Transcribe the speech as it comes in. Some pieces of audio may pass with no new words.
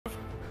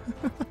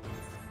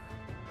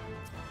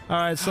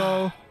Alright,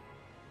 so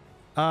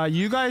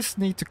you guys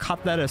need to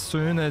cut that as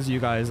soon as you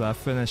guys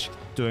finish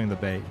doing the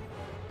bait.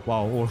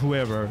 Well, or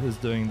whoever is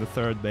doing the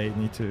third bait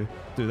need to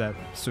do that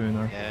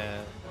sooner.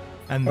 Yeah.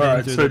 And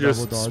then do so the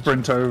just double dodge.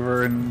 sprint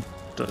over and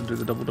do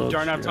the double dodge. You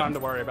don't have time to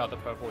worry about the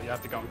purple. You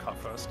have to go and cut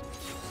first.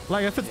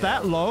 Like, if it's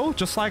that low,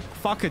 just like,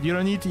 fuck it. You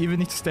don't need to even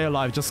need to stay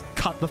alive. Just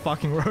cut the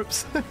fucking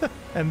ropes.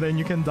 And then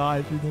you can die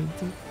if you need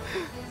to.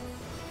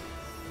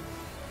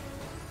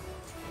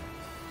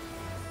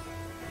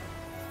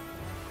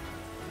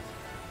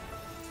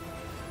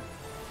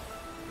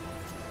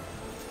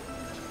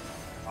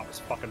 I was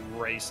fucking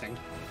racing.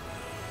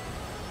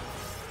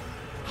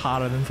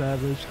 Harder than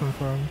Savage,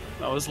 confirmed.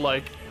 I was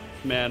like,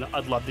 man,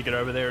 I'd love to get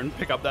over there and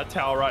pick up that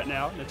tower right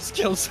now, and it just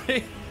kills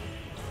me.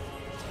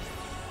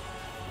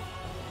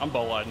 I'm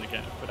bow-lighting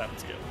again, if it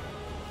happens again.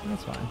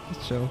 That's fine.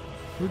 Just chill.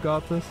 We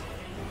got this.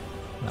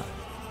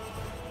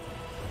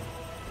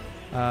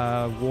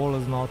 No. Wall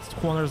is not...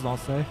 Corner is not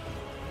safe.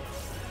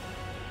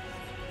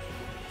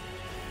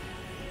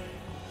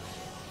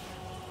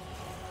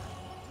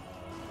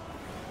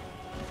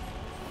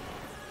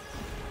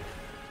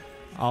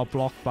 I'll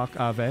block back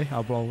Vey.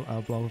 I'll blow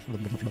the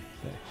middle of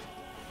Vey.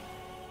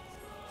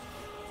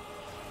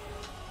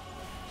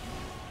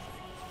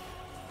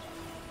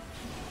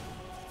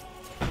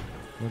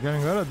 We're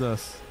getting good at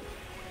this.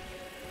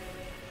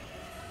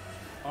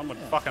 I would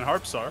fucking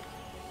hope so.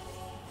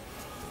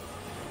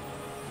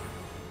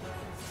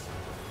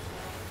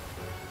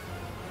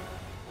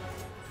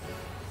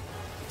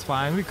 It's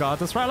fine, we got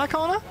this. Right,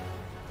 Lacona?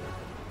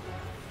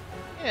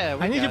 Yeah,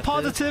 we I need got your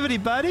positivity,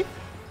 buddy.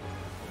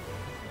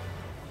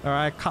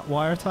 Alright, cut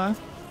wire time.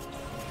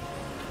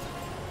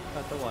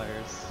 Cut the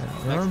wires.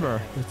 Yeah,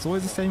 remember, it's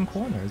always the same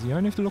corners. You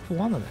only have to look for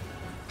one of them.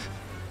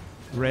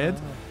 Red.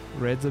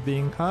 Reds are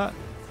being cut.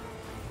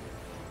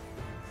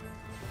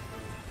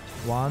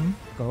 1,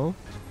 go.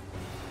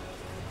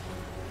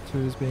 2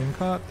 is being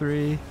cut.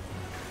 3,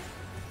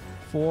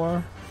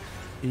 4,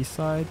 east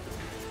side.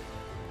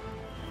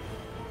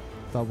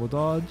 Double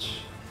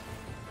dodge.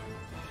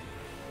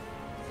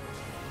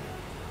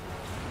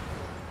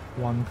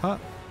 1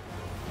 cut.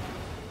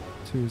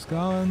 2's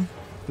going.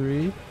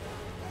 3,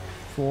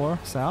 4,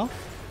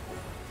 south.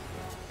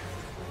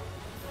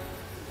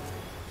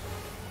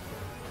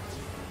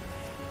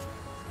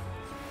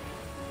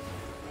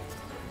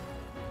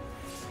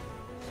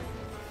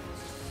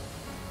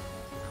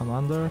 Come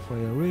under for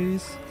your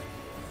Reese.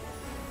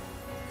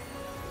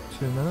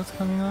 2 minutes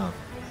coming up.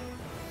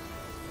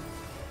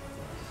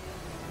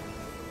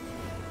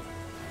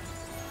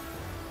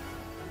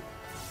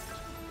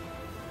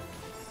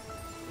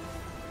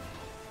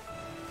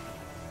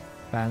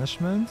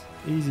 Banishment.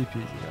 Easy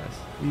peasy, guys.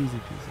 Easy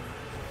peasy.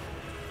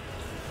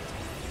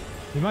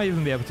 You might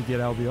even be able to get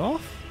LB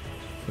off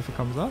if it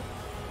comes up.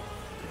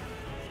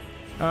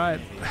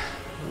 Alright.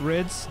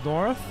 Reds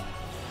north.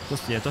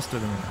 Just do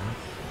them now.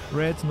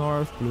 Red,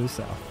 north, blue,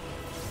 south.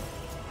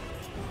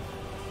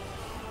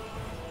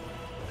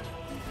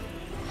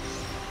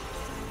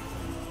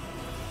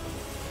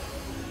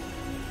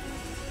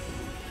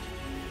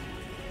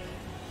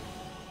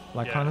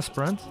 Like Yeah. kind of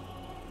sprint.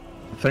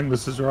 I think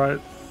this is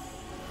right.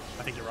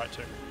 I think you're right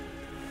too.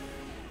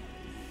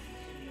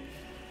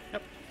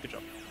 Yep, good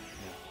job.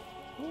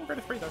 Yeah. Ooh,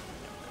 ready 3 though.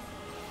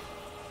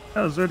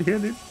 That was already here,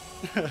 dude.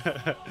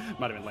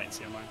 Might have been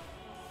latency on mine.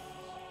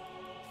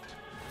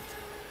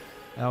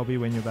 LB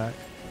when you're back.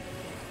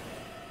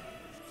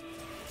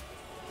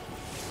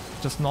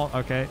 Just not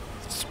okay.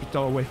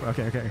 Go away from.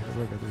 Okay. We're good.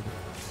 We're good.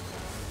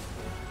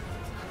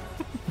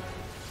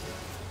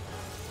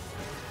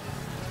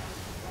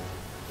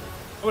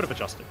 I would have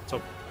adjusted.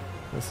 So,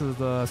 This is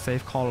the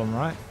safe column,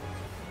 right?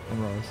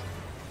 In rows.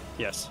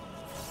 yes.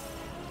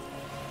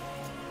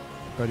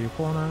 Go to your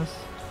corners.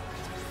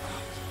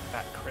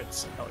 That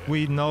crits. Hell yeah.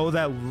 We know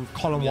that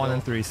column 1 and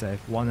Middle. 3 safe.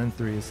 1 and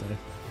 3 is safe.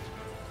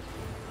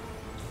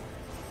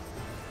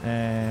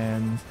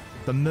 And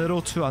the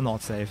middle 2 are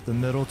not safe. The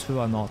middle 2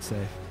 are not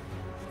safe.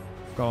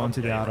 Go on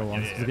to the yeah, outer right.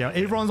 ones. Yeah.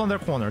 Everyone's on their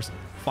corners.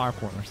 5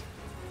 corners.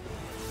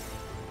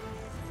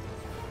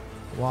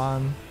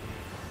 1,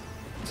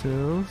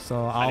 2.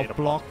 So I'll need a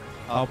block.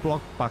 I'll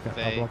block bucket.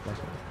 I'll Vey. block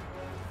bucket.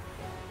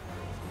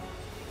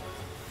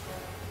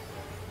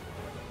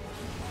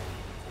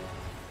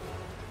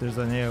 There's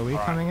an AoE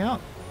Alright. coming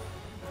out.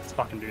 Let's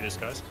fucking do this,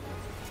 guys.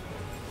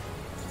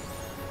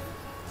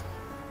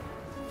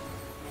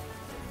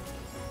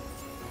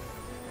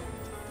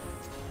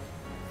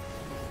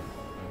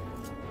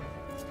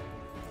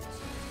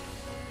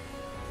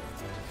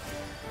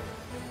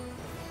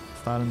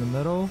 Start in the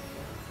middle.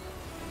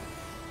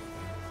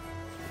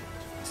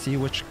 See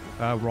which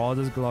rod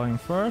is glowing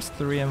first.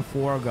 3 and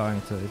 4 are going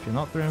to. If you're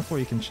not 3 and 4,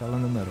 you can chill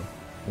in the middle.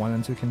 1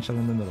 and 2 can chill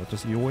in the middle.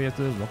 Just you always have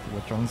to look at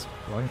which one's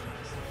glowing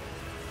first.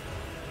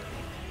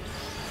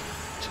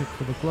 Check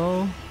for the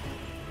glow.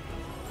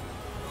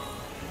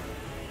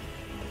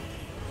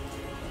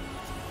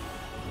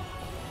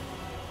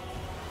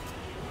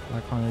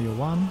 Like on your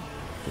 1.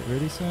 Get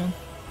ready soon.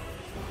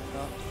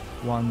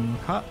 1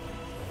 cut.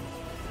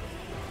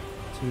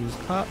 Two's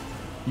cut.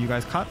 You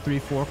guys cut.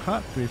 3-4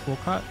 cut. 3-4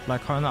 cut.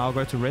 Lycarna, I'll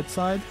go to red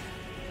side.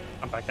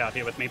 I'm back out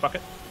here with me,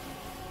 Bucket.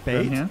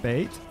 Bait, here.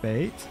 bait,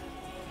 bait.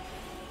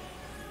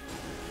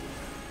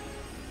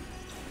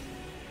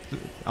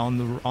 On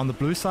the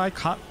blue side,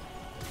 cut.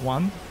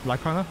 1.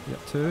 Lycarna. Yeah,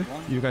 2.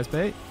 You guys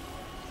bait.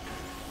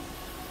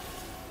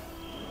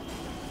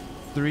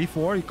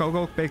 3-4.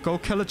 Go bait. Go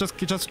kill it.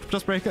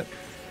 Just break it.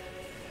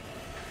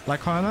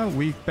 Lycarna,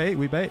 we bait.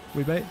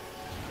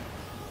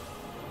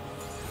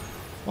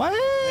 What?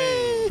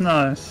 Hey.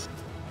 Nice.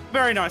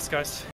 Very nice, guys.